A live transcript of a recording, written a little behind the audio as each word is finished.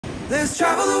Let's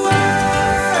travel the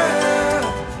world.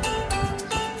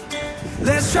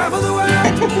 Let's travel the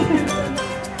world.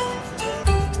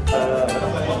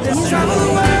 Let's travel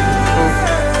the world.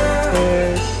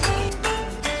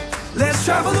 Let's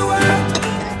travel the world.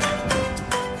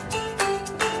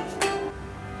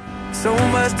 So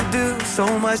much to do, so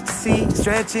much to see.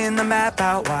 Stretching the map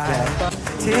out wide.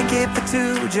 Ticket for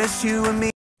two, just you and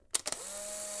me.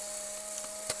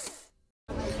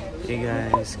 Hey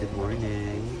guys, good morning.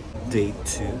 Day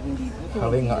 2.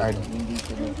 Having our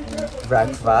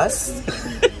breakfast.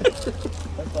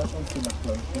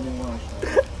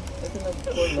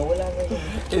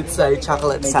 It's a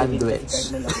chocolate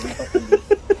sandwich.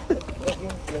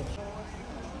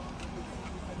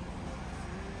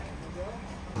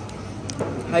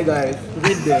 Hi guys,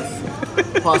 read this.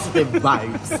 Positive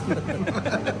vibes.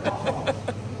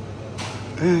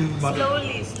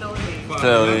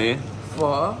 Slowly.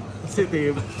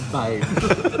 Positive vibes.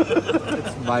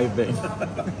 It's vibing.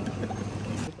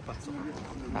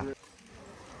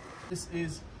 This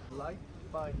is light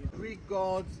by Greek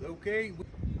gods, okay?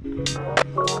 Can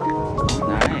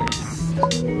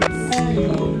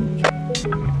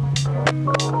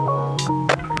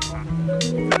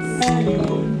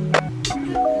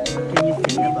you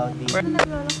think about this?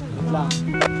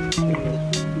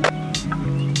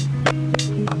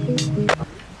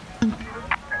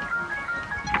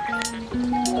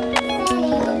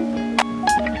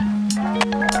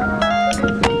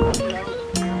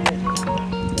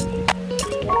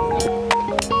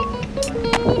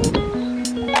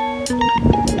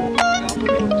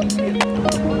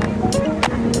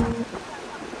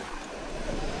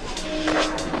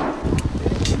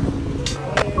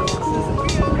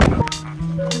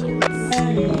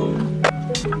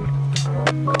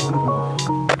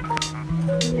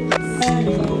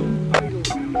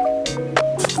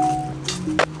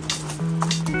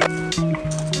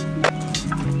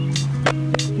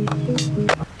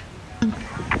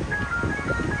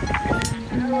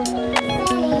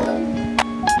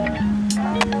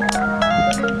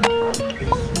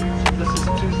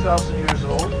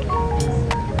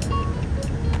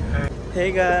 Hey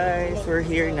guys, we're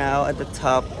here now at the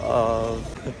top of...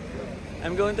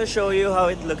 I'm going to show you how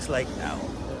it looks like now.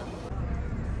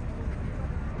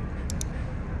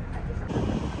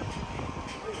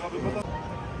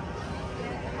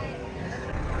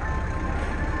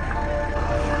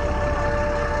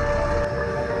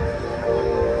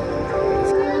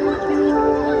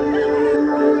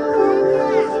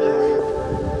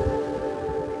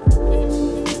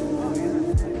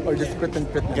 Or just pretend.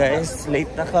 Guys,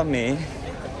 late na kami.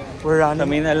 We're running.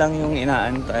 Kami na lang yung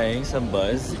inaantay sa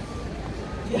bus.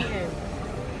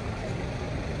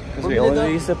 Because we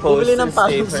only supposed to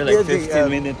stay for like 15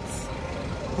 minutes.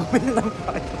 Bumili ng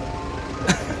pie.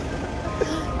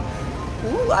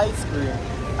 Ooh, ice cream.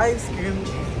 Ice cream.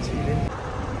 Chilin.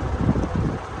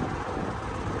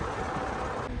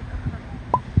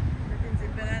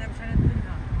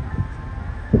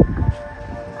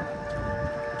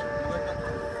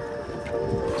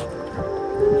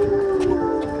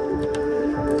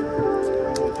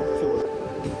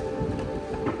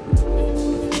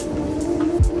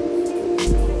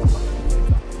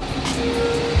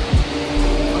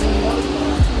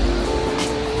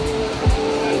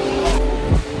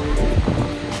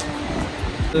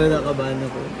 Nakabahan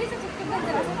ako.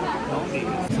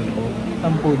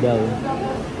 Tampo daw.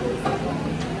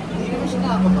 Hindi naman siya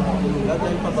nakakapagpapulog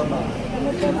dahil pababa.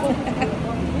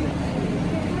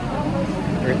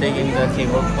 We're taking the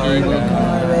cable car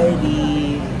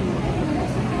Ready.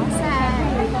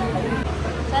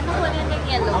 Sana ko na yung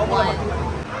yellow one.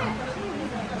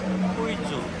 Uy,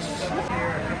 jokes.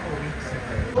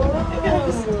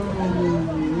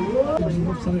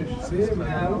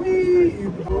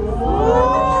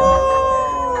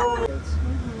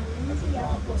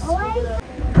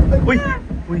 Uy!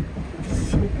 Uy!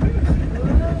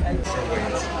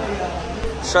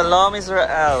 Shalom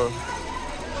Israel.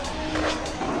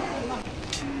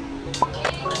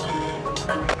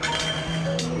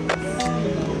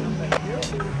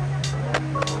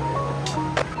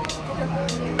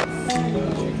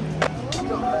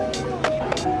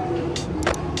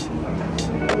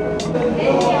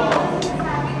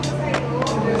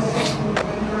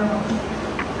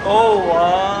 Oh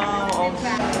wow.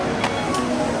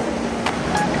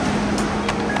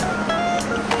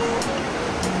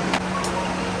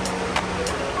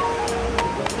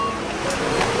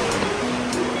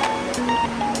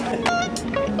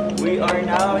 We are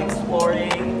now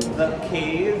exploring the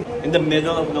cave in the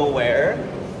middle of nowhere.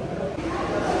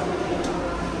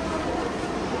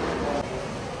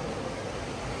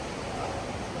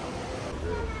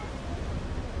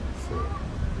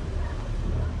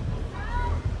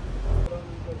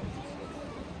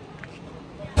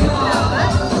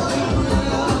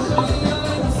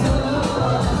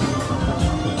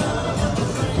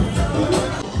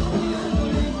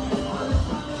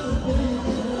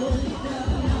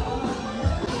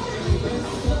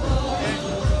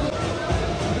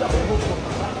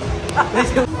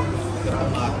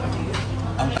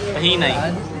 Kahinay.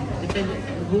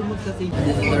 Humot kasi.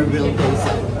 This is our real taste.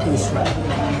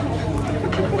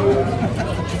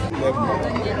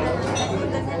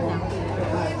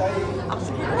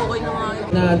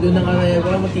 Na doon na kaya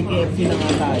ba, magki-KFC na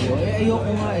nga tayo. Eh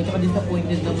ayoko nga eh, tsaka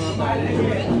disappointed na nga tayo.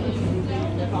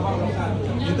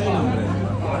 Dito lang.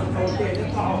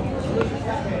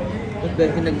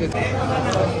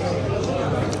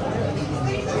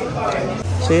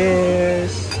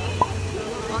 Cheers!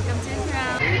 Welcome to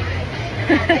Israel.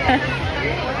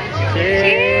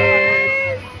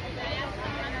 Cheers!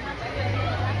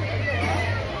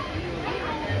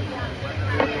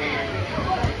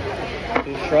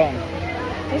 Too strong.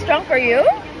 Too strong for you?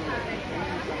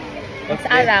 It's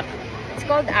arak. It's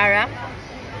called arak.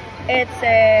 It's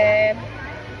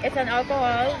an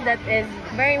alcohol that is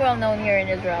very well known here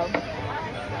in Israel.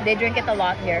 They drink it a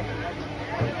lot here.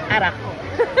 Arak.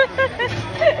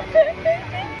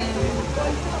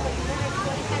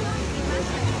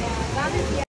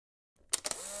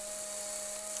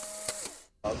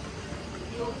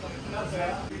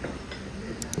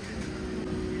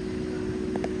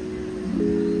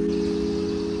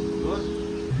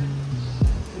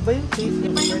 Iba yung taste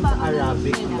ng sa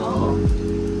Arabic, no?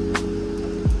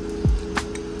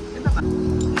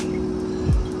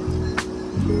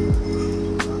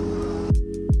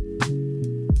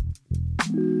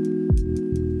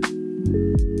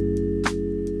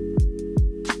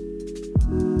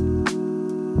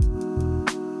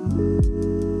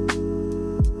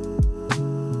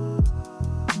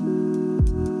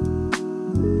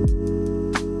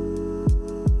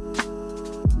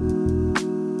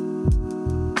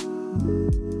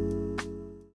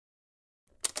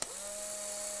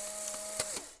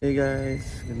 Hey guys,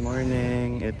 good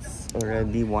morning. It's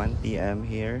already 1 p.m.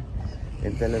 here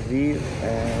in Tel Aviv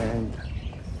and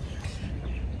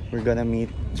we're gonna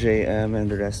meet JM and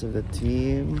the rest of the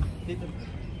team.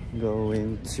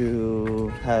 Going to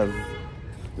have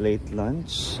late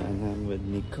lunch and I'm with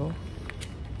Nico.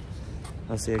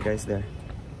 I'll see you guys there.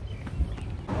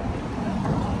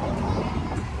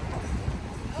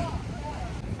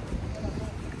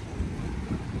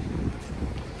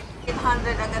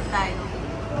 Agad tayo.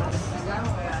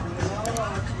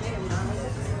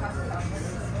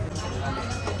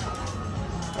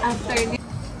 After this.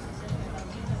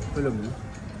 Hulog mo?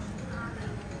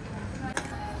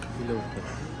 Hello po.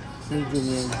 Medium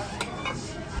yan.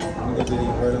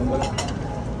 Nag-deliver lang ba?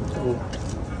 Oo.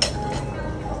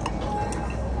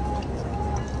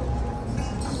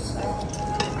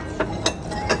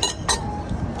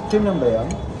 Team lang ba yan?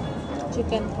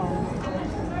 Chicken farm.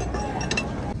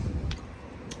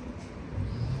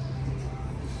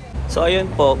 So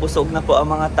ayun po, busog na po ang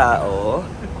mga tao.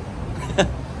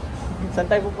 Saan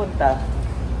tayo pupunta?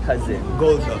 Cousin.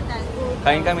 Golda.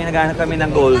 Kain kami, naghanap kami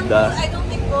ng Golda. I don't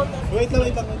think gold is... Wait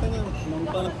lang, ipakita niya.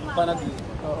 Panag...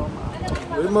 Oo.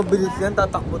 Uy, mabilis yan.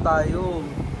 Tatakbo tayo.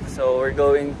 So we're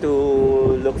going to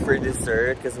look for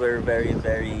dessert because we're very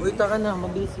Uy, taka na.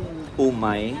 Mabilis yan.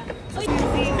 umay.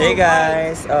 Hey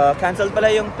guys, cancelled pala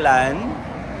yung plan.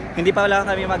 Hindi pa wala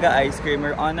kami mag-ice cream.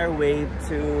 We're on our way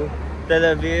to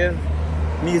TLV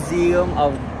Museum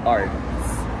of Arts.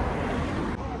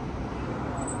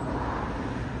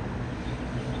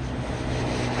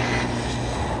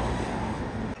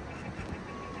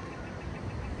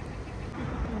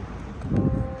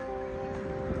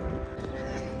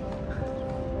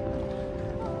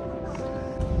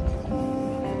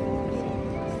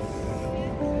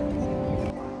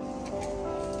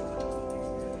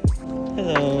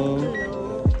 Hello.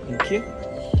 Thank you.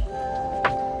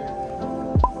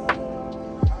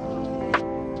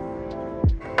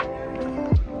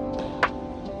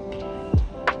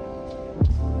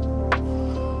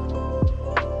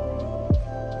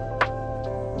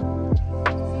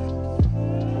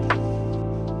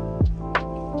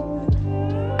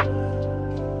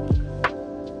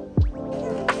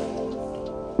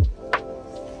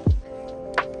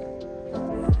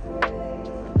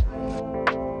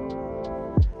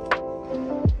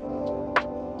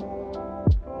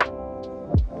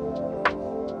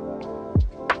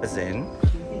 Cousin.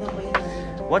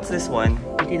 What's this one?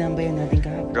 Tinambayan natin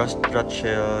kahapon.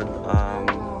 Rothschild,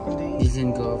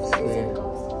 Dizengoff Square.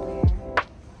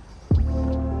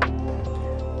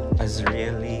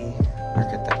 Israeli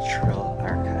Architectural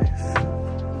Archive.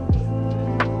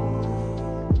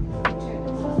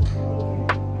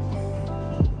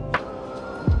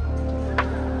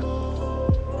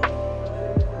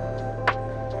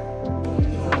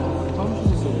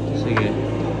 Sige.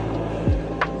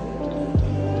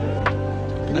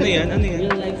 Ano yan? Ano yan?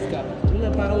 Yung lights ka. Wala,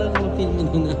 para lang mag-film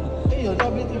mo na.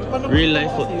 yun? Real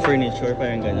life furniture,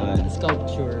 parang ganon.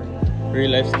 Sculpture.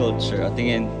 Real life sculpture. Oh,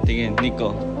 tingin,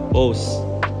 Nico. Pose.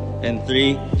 And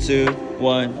 3, 2,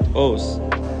 1, pose.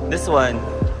 This one.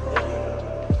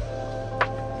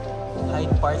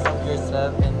 Hide parts of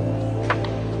yourself and...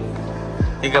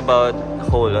 Think about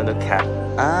hole on the cat.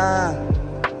 Ah!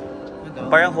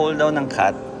 Parang hole daw ng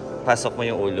cat. Pasok mo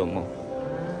yung ulo mo.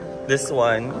 This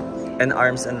one. And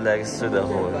arms and legs to the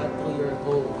hole. To your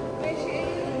hole. Like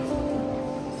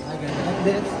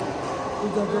this.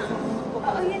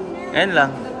 Ayan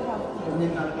lang.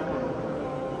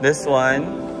 This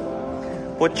one.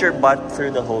 Put your butt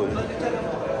through the hole.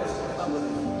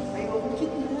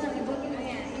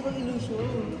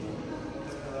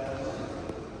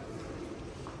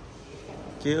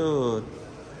 Cute.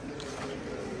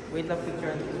 Wait lang,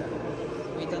 picture.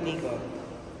 Wait lang, Nico.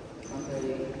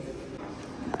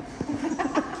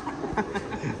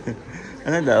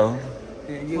 Ano daw?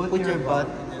 You put your butt.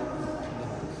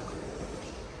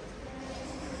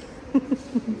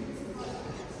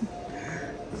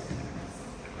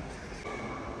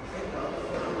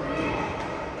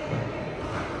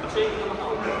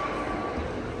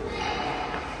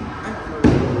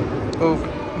 Oh,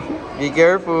 be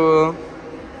careful.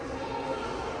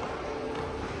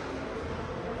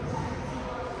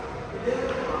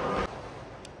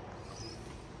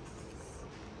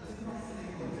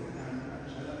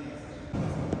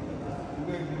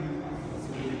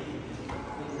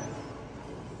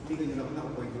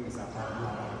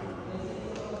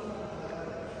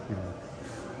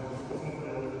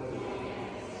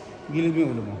 Gilid mo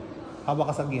yung ulo mo.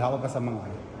 Hawak ka sa mga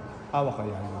ano. Hawak ka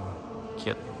yan.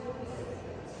 Cute.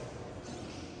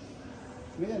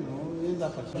 Ganyan, no? Yan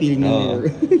dapat siya.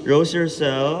 Feeling Roast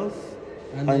yourself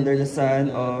under the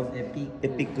sun of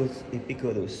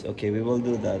Epicurus. Okay, we will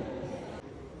do that.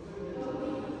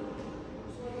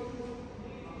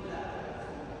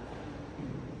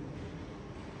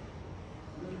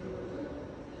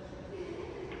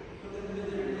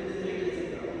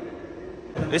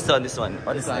 This one.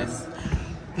 What is this?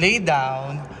 Lay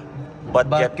down, But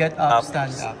get up,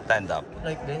 stand up. Stand up.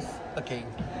 Like this? Okay.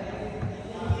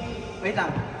 Wait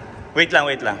lang. Wait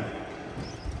lang.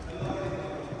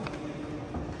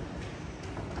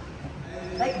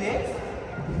 Like this?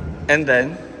 And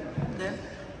then?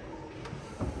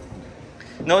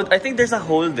 No, I think there's a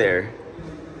hole there.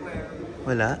 Where?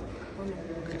 Wala?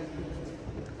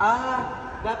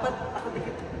 Dapat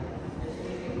nakadikit.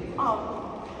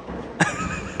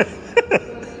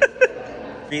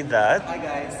 Read that. Hi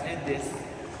guys, read this.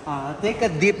 Take a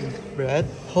deep breath,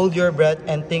 hold your breath,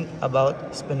 and think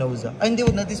about Spinoza. Hindi,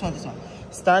 not this one.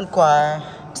 Stand quiet.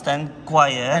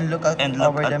 And look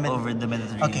over the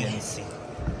Mediterranean Sea.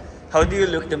 How do you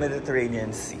look the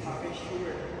Mediterranean Sea?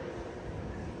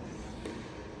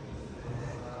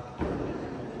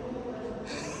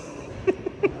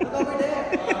 Look over there.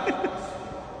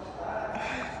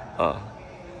 Oh.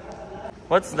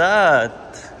 What's that?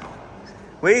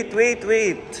 Wait.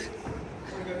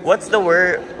 What's the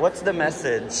word? What's the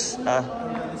message?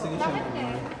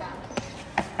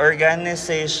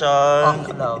 Organization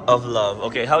of love.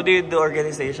 Okay, how do you do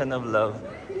organization of love?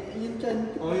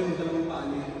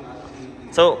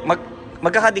 So,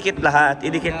 magkakadikit lahat.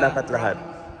 Idikit dapat lahat.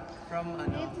 From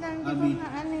ano? Wait lang, di ba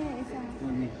ano yung isa?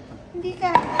 Hindi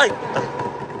ka. Ay!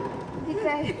 Hindi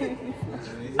ka.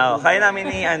 Oh, kaya namin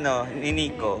ni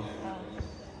Nico.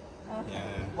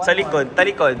 Sa likod,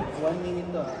 talikod. 1 minute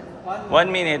to.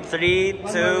 1 minute. 3,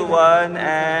 2, 1,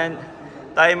 and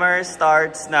timer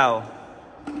starts now.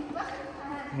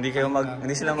 Hindi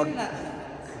sila mag...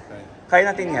 Kaya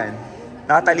natin yan.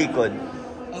 Nakatalikod.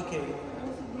 Okay.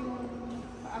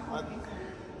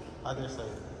 Other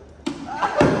side.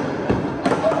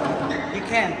 You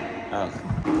can. Oh.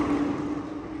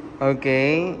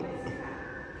 Okay.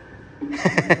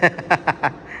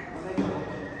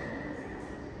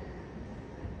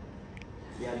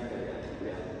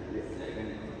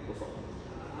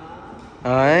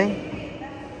 Ay.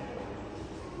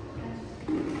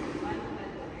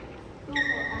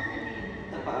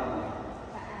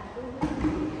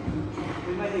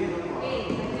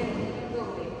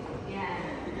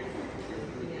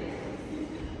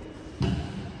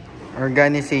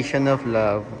 Organization of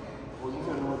love.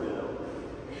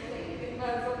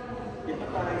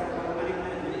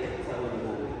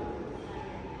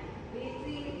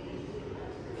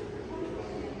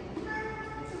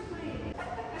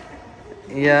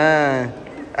 Yeah.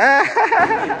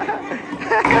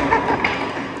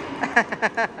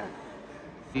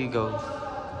 Here you go.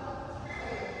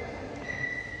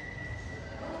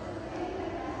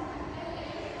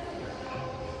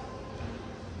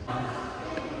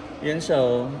 Yan siya,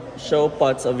 oh. Show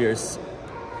parts of yourself.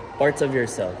 I'll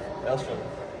show you.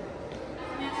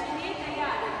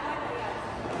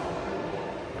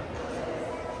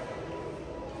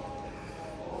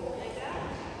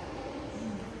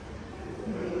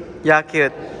 Yeah,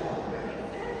 cute.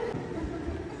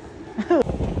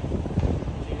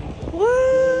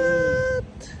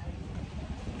 What?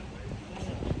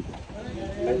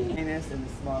 Finest and the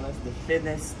smallest, the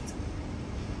thinnest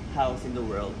house in the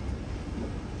world.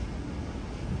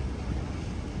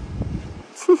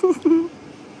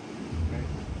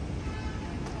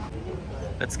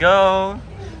 Let's go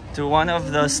to one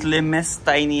of the slimmest,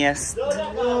 tiniest.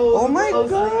 Oh my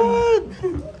god!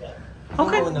 How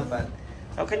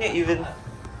can you even?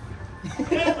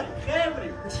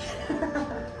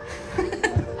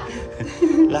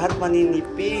 Lahat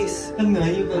maninipis.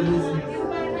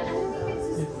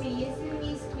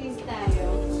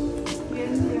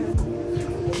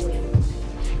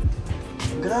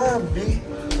 Grabe.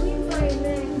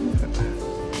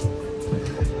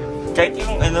 Kahit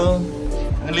yung ano,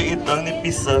 ang liit lang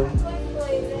nipis ah.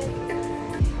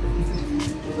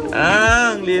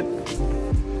 Ang liit.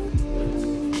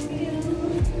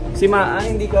 Si Maa,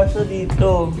 hindi ka siya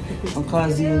dito. Ang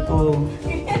cousin ko.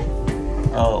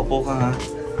 Oh, upo ka nga.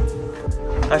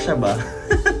 Kasya ba?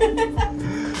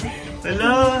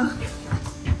 Hello!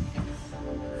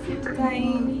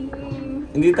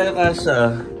 Hindi tayo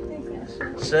kasya.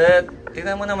 Shit!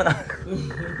 Tingnan mo naman ako.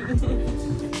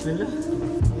 Hello?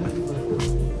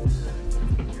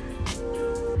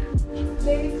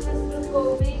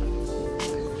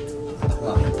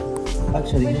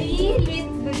 Actually,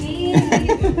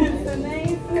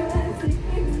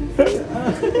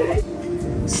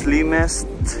 slimmest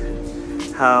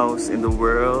house in the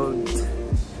world.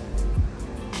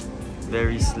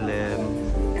 Very slim.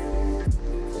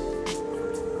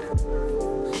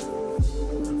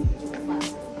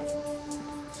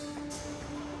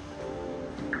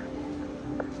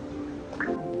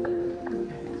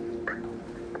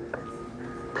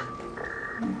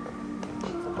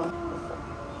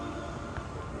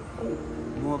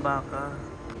 Bumaba.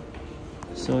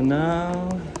 So now,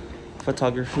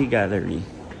 photography gallery.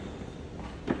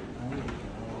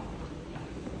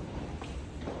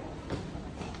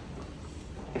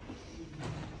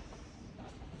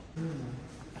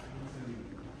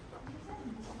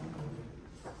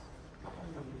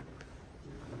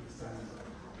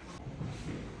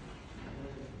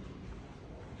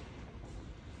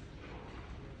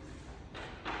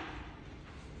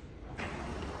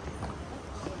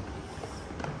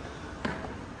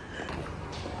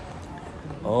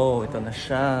 Oh, ito na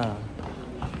siya.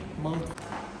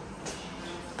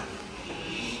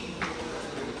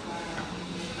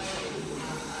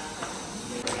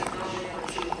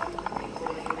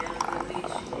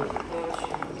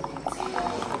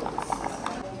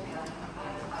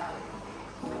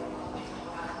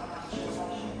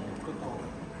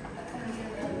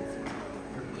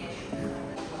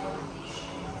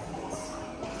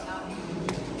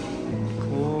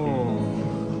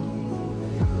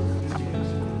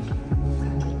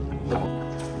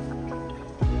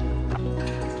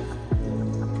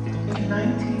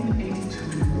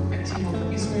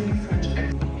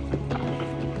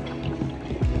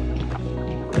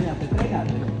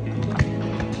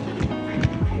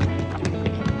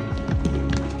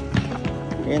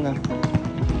 Ayan na.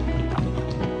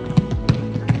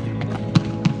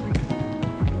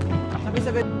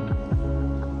 Sabi.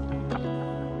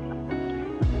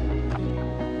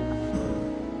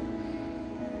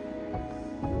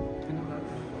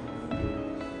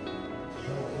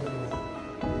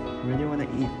 Really wanna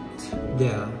eat?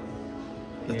 Yeah.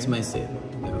 That's my seat.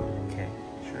 Okay,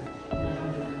 sure.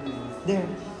 There.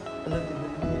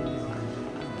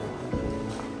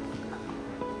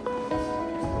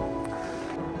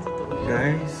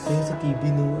 Guys, Sa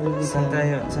TV no. saan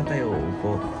tayo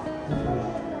uupo?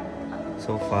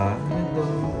 Sofa?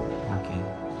 Okay.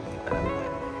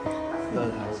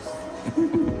 Dollhouse.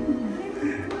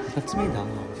 That's my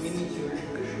dollhouse.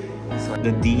 So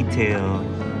the detail.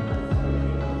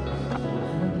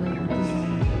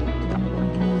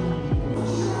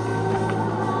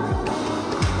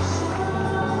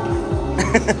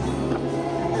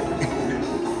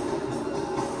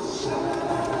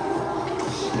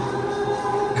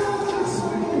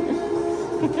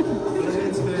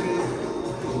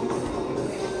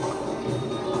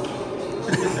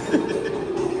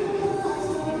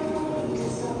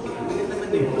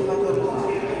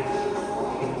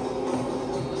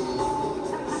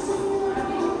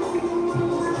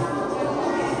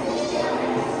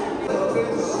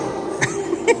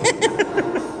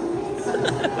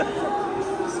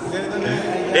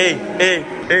 Hey, hey,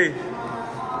 hey.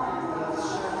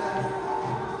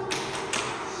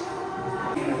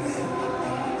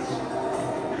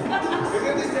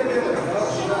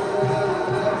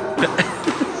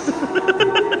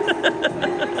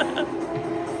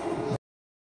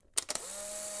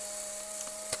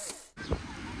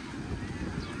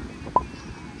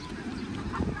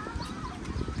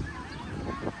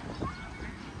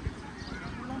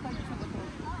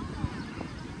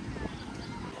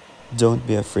 Don't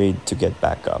be afraid to get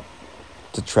back up,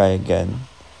 to try again,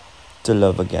 to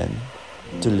love again,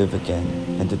 to live again,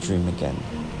 and to dream again.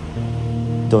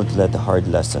 Don't let a hard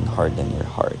lesson harden your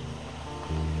heart.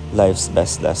 Life's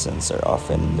best lessons are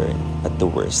often learned at the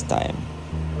worst time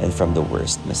and from the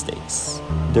worst mistakes.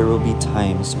 There will be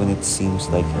times when it seems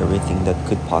like everything that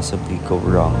could possibly go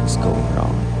wrong is going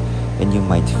wrong, and you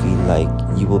might feel like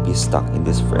you will be stuck in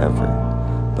this forever,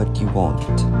 but you won't.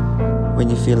 When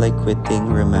you feel like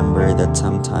quitting, remember that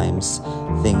sometimes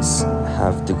things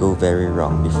have to go very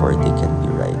wrong before they can be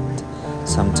right.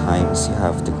 Sometimes you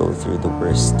have to go through the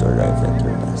worst to arrive at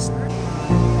your best.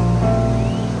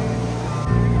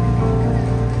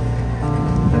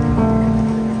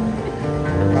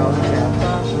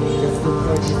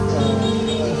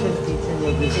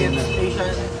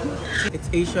 It's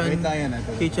Asian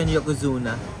Kitchen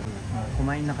Yokozuna.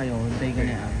 Kumain na kayo, hintay ka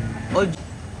na yan. Oh,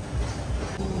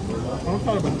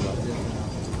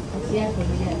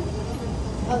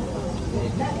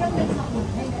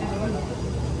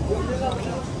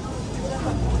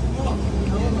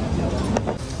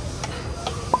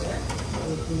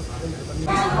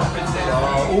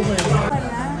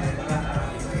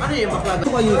 ano yung bakla? Ito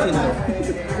kayo sila.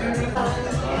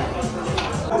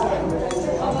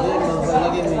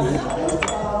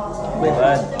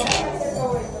 What?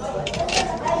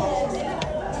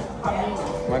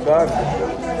 My God.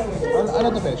 Ano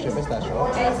to, Pesce? Pistachio?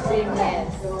 Ice cream, yes.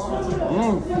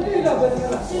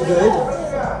 Good?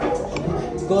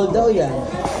 Gold daw yan.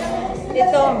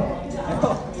 Ito.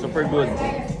 Super good.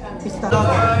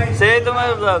 Pistachio. Say it to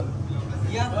my vlog.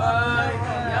 Yan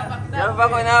pa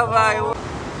ko na ba?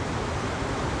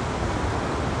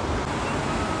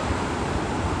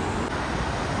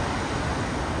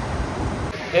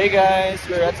 Hey guys,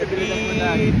 we're at the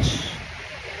beach.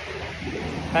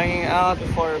 Hanging out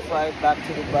before we fly back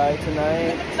to Dubai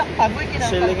tonight.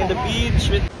 Chilling in the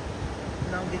beach with...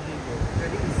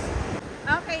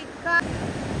 Okay, cut.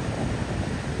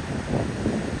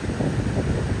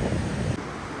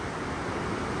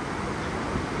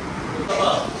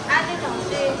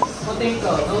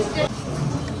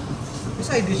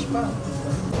 Side dish pa.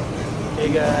 Hey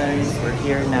guys, we're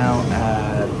here now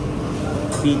at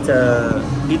Pizza.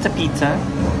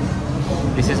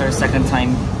 This is our second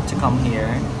time to come here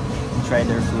and try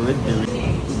their food.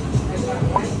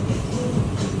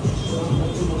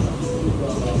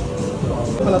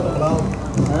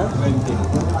 Huh?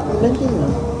 Lentil na.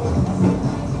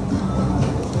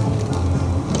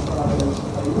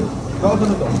 Ano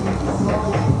to?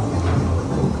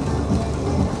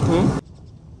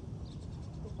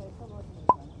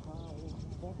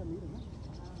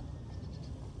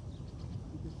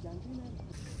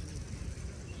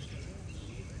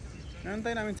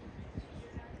 Nantay namin.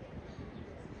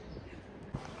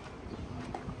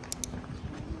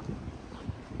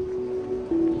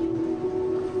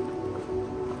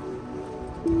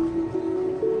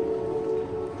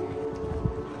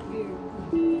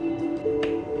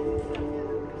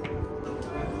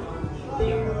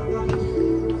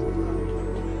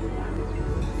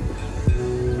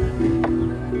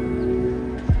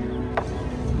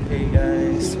 Hey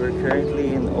guys, we're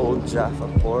currently in Old Jaffa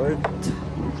Port.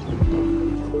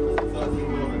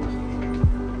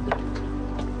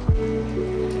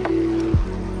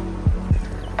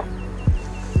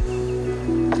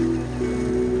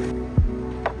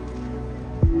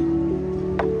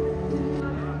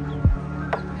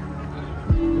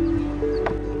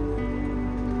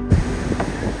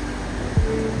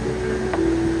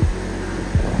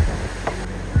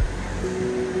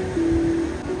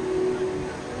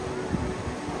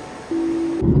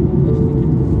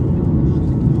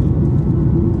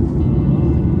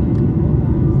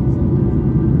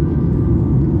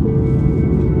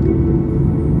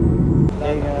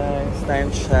 Time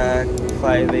check,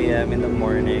 5 a.m. in the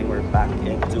morning. We're back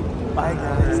into Dubai,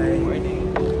 guys. Good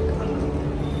morning.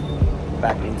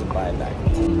 Back into Dubai, back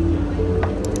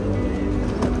into